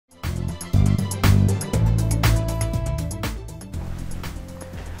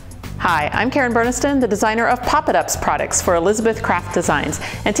Hi, I'm Karen Burniston, the designer of Pop-It-Ups products for Elizabeth Craft Designs,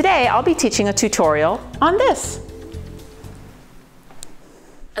 and today I'll be teaching a tutorial on this.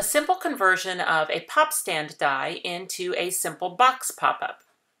 A simple conversion of a pop stand die into a simple box pop-up.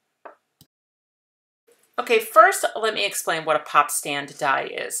 Okay, first let me explain what a pop stand die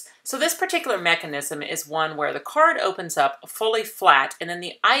is. So this particular mechanism is one where the card opens up fully flat and then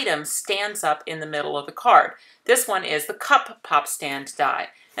the item stands up in the middle of the card. This one is the cup pop stand die.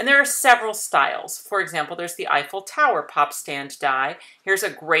 And there are several styles. For example, there's the Eiffel Tower pop stand die. Here's a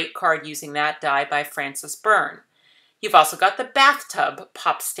great card using that die by Francis Byrne. You've also got the bathtub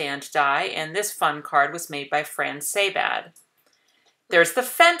pop stand die, and this fun card was made by Fran Sabad. There's the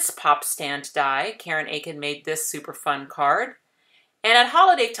fence pop stand die. Karen Aiken made this super fun card. And at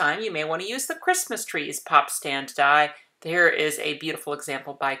holiday time, you may want to use the Christmas trees pop stand die. Here is a beautiful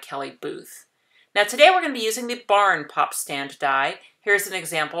example by Kelly Booth. Now today we're going to be using the barn pop stand die. Here's an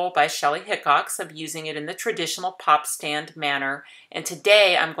example by Shelley Hickox of using it in the traditional pop stand manner. And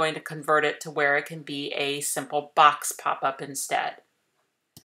today I'm going to convert it to where it can be a simple box pop-up instead.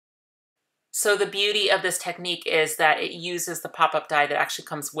 So the beauty of this technique is that it uses the pop-up die that actually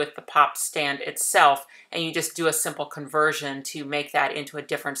comes with the pop stand itself, and you just do a simple conversion to make that into a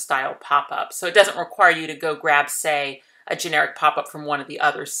different style pop-up. So it doesn't require you to go grab, say, a generic pop-up from one of the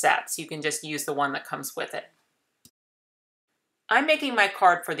other sets. You can just use the one that comes with it. I'm making my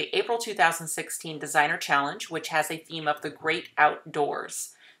card for the April 2016 Designer Challenge, which has a theme of the great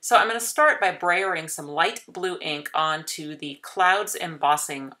outdoors. So I'm going to start by brayering some light blue ink onto the Clouds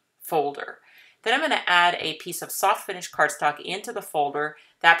embossing folder. Then I'm going to add a piece of soft finish cardstock into the folder.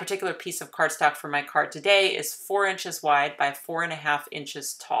 That particular piece of cardstock for my card today is 4 inches wide by 4.5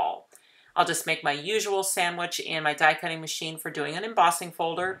 inches tall. I'll just make my usual sandwich in my die cutting machine for doing an embossing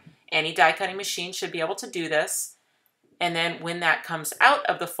folder. Any die cutting machine should be able to do this. And then when that comes out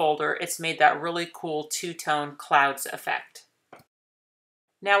of the folder, it's made that really cool two-tone clouds effect.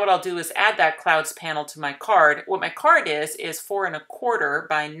 Now what I'll do is add that clouds panel to my card. What my card is 4.25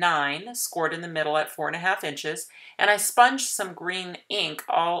 by 9, scored in the middle at 4.5 inches. And I sponged some green ink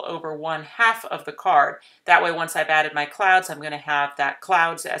all over 1/2 of the card. That way once I've added my clouds, I'm going to have that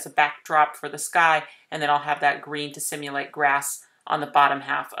clouds as a backdrop for the sky, and then I'll have that green to simulate grass on the bottom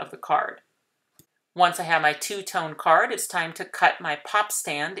half of the card. Once I have my two-tone card, it's time to cut my pop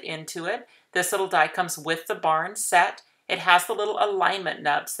stand into it. This little die comes with the barn set. It has the little alignment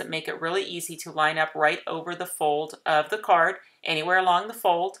nubs that make it really easy to line up right over the fold of the card, anywhere along the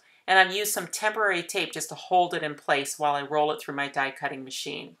fold. And I've used some temporary tape just to hold it in place while I roll it through my die cutting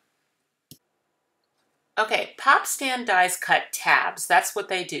machine. Okay, pop stand dies cut tabs. That's what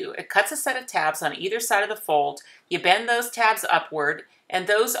they do. It cuts a set of tabs on either side of the fold. You bend those tabs upward, and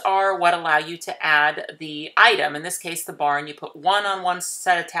those are what allow you to add the item. In this case, the barn. You put one on one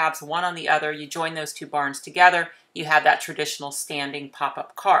set of tabs, one on the other. You join those two barns together. You have that traditional standing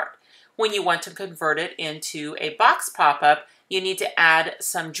pop-up card. When you want to convert it into a box pop-up, you need to add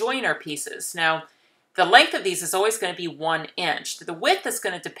some joiner pieces. Now, the length of these is always going to be 1 inch. The width is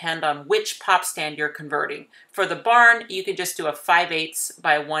going to depend on which pop stand you're converting. For the barn, you can just do a 5/8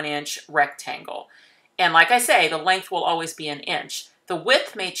 by 1 inch rectangle. And like I say, the length will always be 1 inch. The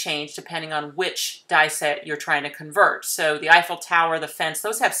width may change depending on which die set you're trying to convert. So the Eiffel Tower, the fence,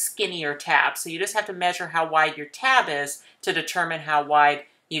 those have skinnier tabs. So you just have to measure how wide your tab is to determine how wide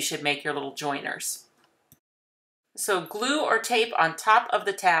you should make your little joiners. So glue or tape on top of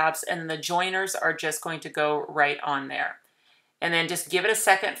the tabs, and the joiners are just going to go right on there. And then just give it a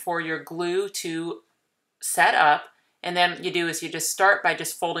second for your glue to set up. And then you just start by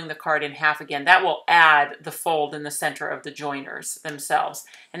just folding the card in half again. That will add the fold in the center of the joiners themselves.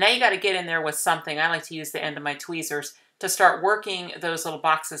 And now you got to get in there with something. I like to use the end of my tweezers to start working those little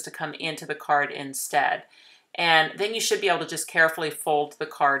boxes to come into the card instead. And then you should be able to just carefully fold the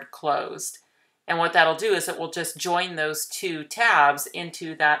card closed. And what that'll do is it will just join those two tabs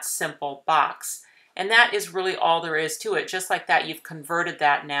into that simple box. And that is really all there is to it. Just like that, you've converted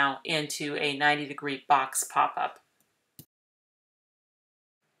that now into a 90-degree box pop-up.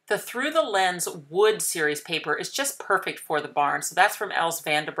 The Through the Lens wood series paper is just perfect for the barn. So that's from Els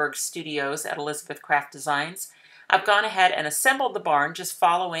Vandenberg Studios at Elizabeth Craft Designs. I've gone ahead and assembled the barn just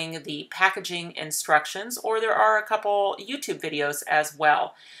following the packaging instructions, or there are a couple YouTube videos as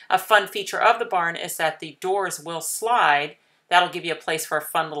well. A fun feature of the barn is that the doors will slide. That'll give you a place for a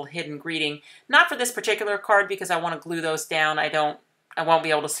fun little hidden greeting. Not for this particular card because I want to glue those down. I won't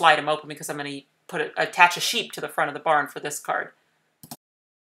be able to slide them open because I'm going to attach a sheep to the front of the barn for this card.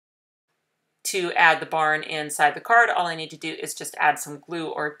 To add the barn inside the card, all I need to do is just add some glue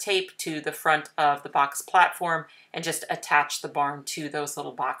or tape to the front of the box platform and just attach the barn to those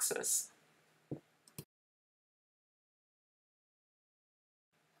little boxes.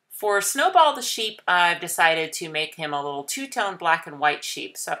 For Snowball the sheep, I've decided to make him a little two-tone black and white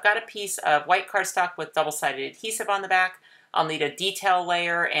sheep. So I've got a piece of white cardstock with double-sided adhesive on the back. I'll need a detail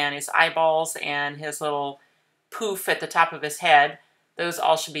layer and his eyeballs and his little poof at the top of his head. Those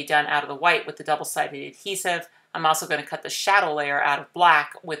all should be done out of the white with the double-sided adhesive. I'm also going to cut the shadow layer out of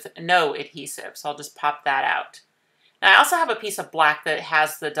black with no adhesive, so I'll just pop that out. Now I also have a piece of black that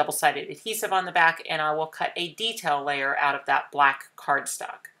has the double-sided adhesive on the back, and I will cut a detail layer out of that black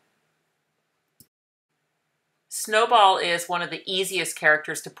cardstock. Snowball is one of the easiest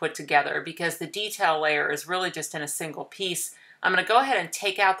characters to put together because the detail layer is really just in a single piece. I'm going to go ahead and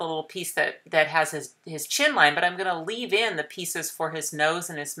take out the little piece that has his chin line, but I'm going to leave in the pieces for his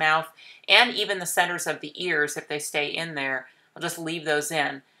nose and his mouth and even the centers of the ears if they stay in there. I'll just leave those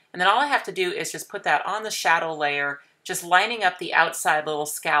in. And then all I have to do is just put that on the shadow layer, just lining up the outside little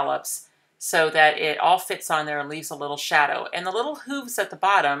scallops so that it all fits on there and leaves a little shadow. And the little hooves at the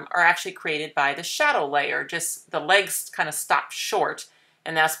bottom are actually created by the shadow layer. Just the legs kind of stop short,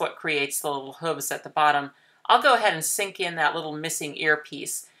 and that's what creates the little hooves at the bottom. I'll go ahead and sink in that little missing ear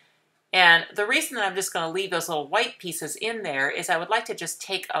piece. And the reason that I'm just going to leave those little white pieces in there is I would like to just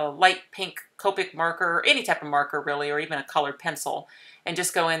take a light pink Copic marker, or any type of marker really, or even a colored pencil, and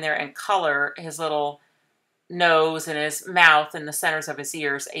just go in there and color his little nose and his mouth and the centers of his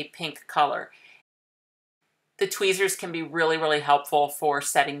ears a pink color. The tweezers can be really, really helpful for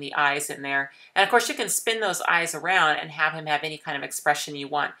setting the eyes in there. And of course you can spin those eyes around and have him have any kind of expression you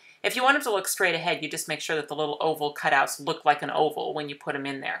want. If you want him to look straight ahead, you just make sure that the little oval cutouts look like an oval when you put them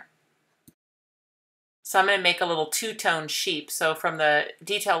in there. So I'm going to make a little two-tone sheep. So from the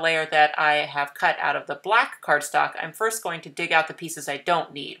detail layer that I have cut out of the black cardstock, I'm first going to dig out the pieces I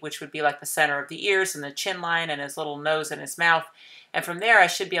don't need, which would be like the center of the ears and the chin line and his little nose and his mouth. And from there, I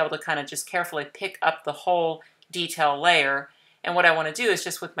should be able to kind of just carefully pick up the whole detail layer. And what I want to do is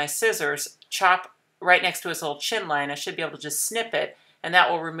just with my scissors, chop right next to his little chin line. I should be able to just snip it, and that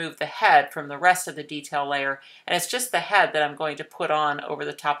will remove the head from the rest of the detail layer. And it's just the head that I'm going to put on over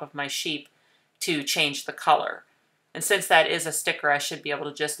the top of my sheep to change the color. And since that is a sticker, I should be able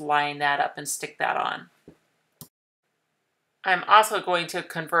to just line that up and stick that on. I'm also going to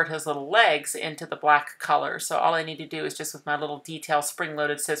convert his little legs into the black color. So all I need to do is just with my little detail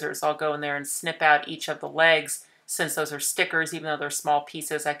spring-loaded scissors, I'll go in there and snip out each of the legs. Since those are stickers, even though they're small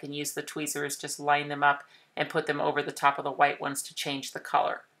pieces, I can use the tweezers, just line them up and put them over the top of the white ones to change the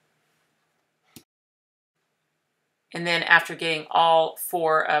color. And then after getting all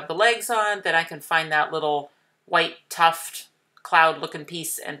four of the legs on, then I can find that little white tuft cloud looking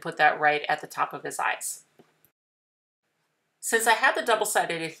piece and put that right at the top of his eyes. Since I had the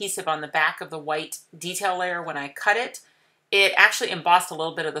double-sided adhesive on the back of the white detail layer when I cut it, it actually embossed a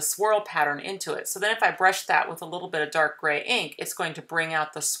little bit of the swirl pattern into it. So then if I brush that with a little bit of dark gray ink, it's going to bring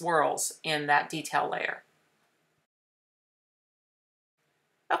out the swirls in that detail layer.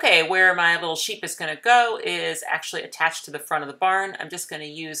 Okay, where my little sheep is going to go is actually attached to the front of the barn. I'm just going to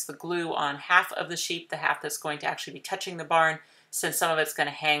use the glue on half of the sheep, the half that's going to actually be touching the barn. Since some of it's going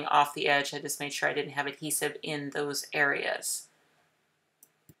to hang off the edge, I just made sure I didn't have adhesive in those areas.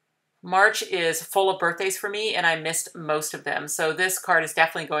 March is full of birthdays for me, and I missed most of them. So this card is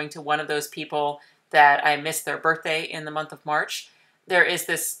definitely going to one of those people that I missed their birthday in the month of March. There is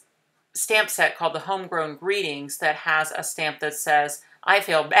this stamp set called the Homegrown Greetings that has a stamp that says, "I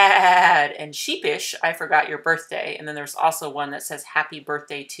feel bad and sheepish, I forgot your birthday." And then there's also one that says, "Happy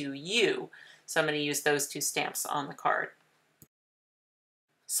birthday to you." So I'm going to use those two stamps on the card.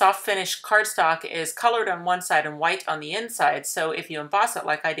 Soft finish cardstock is colored on one side and white on the inside, so if you emboss it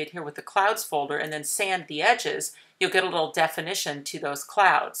like I did here with the clouds folder and then sand the edges, you'll get a little definition to those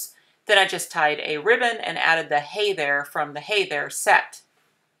clouds. Then I just tied a ribbon and added the Hey There from the Hey There set.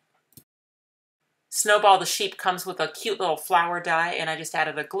 Snowball the sheep comes with a cute little flower die, and I just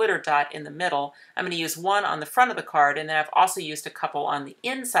added a glitter dot in the middle. I'm going to use one on the front of the card, and then I've also used a couple on the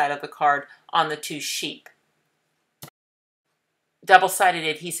inside of the card on the two sheep. Double-sided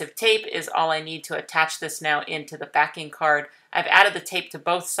adhesive tape is all I need to attach this now into the backing card. I've added the tape to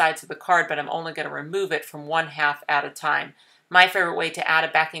both sides of the card, but I'm only going to remove it from one half at a time. My favorite way to add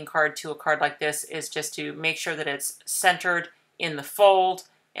a backing card to a card like this is just to make sure that it's centered in the fold,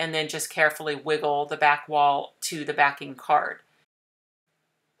 and then just carefully wiggle the back wall to the backing card.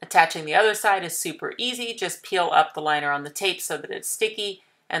 Attaching the other side is super easy. Just peel up the liner on the tape so that it's sticky,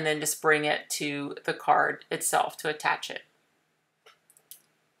 and then just bring it to the card itself to attach it.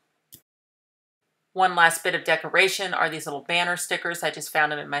 One last bit of decoration are these little banner stickers. I just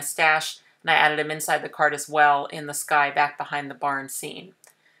found them in my stash, and I added them inside the card as well in the sky back behind the barn scene.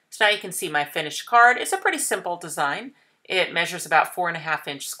 So now you can see my finished card. It's a pretty simple design. It measures about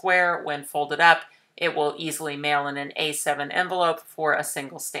 4.5-inch square. When folded up, it will easily mail in an A7 envelope for a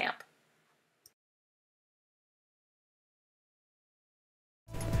single stamp.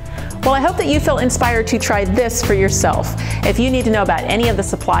 Well, I hope that you feel inspired to try this for yourself. If you need to know about any of the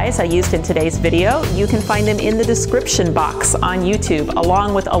supplies I used in today's video, you can find them in the description box on YouTube,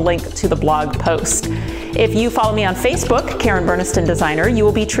 along with a link to the blog post. If you follow me on Facebook, Karen Burniston Designer, you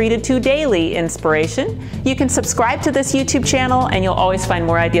will be treated to daily inspiration. You can subscribe to this YouTube channel, and you'll always find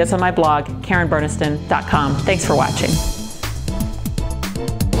more ideas on my blog, KarenBurniston.com. Thanks for watching.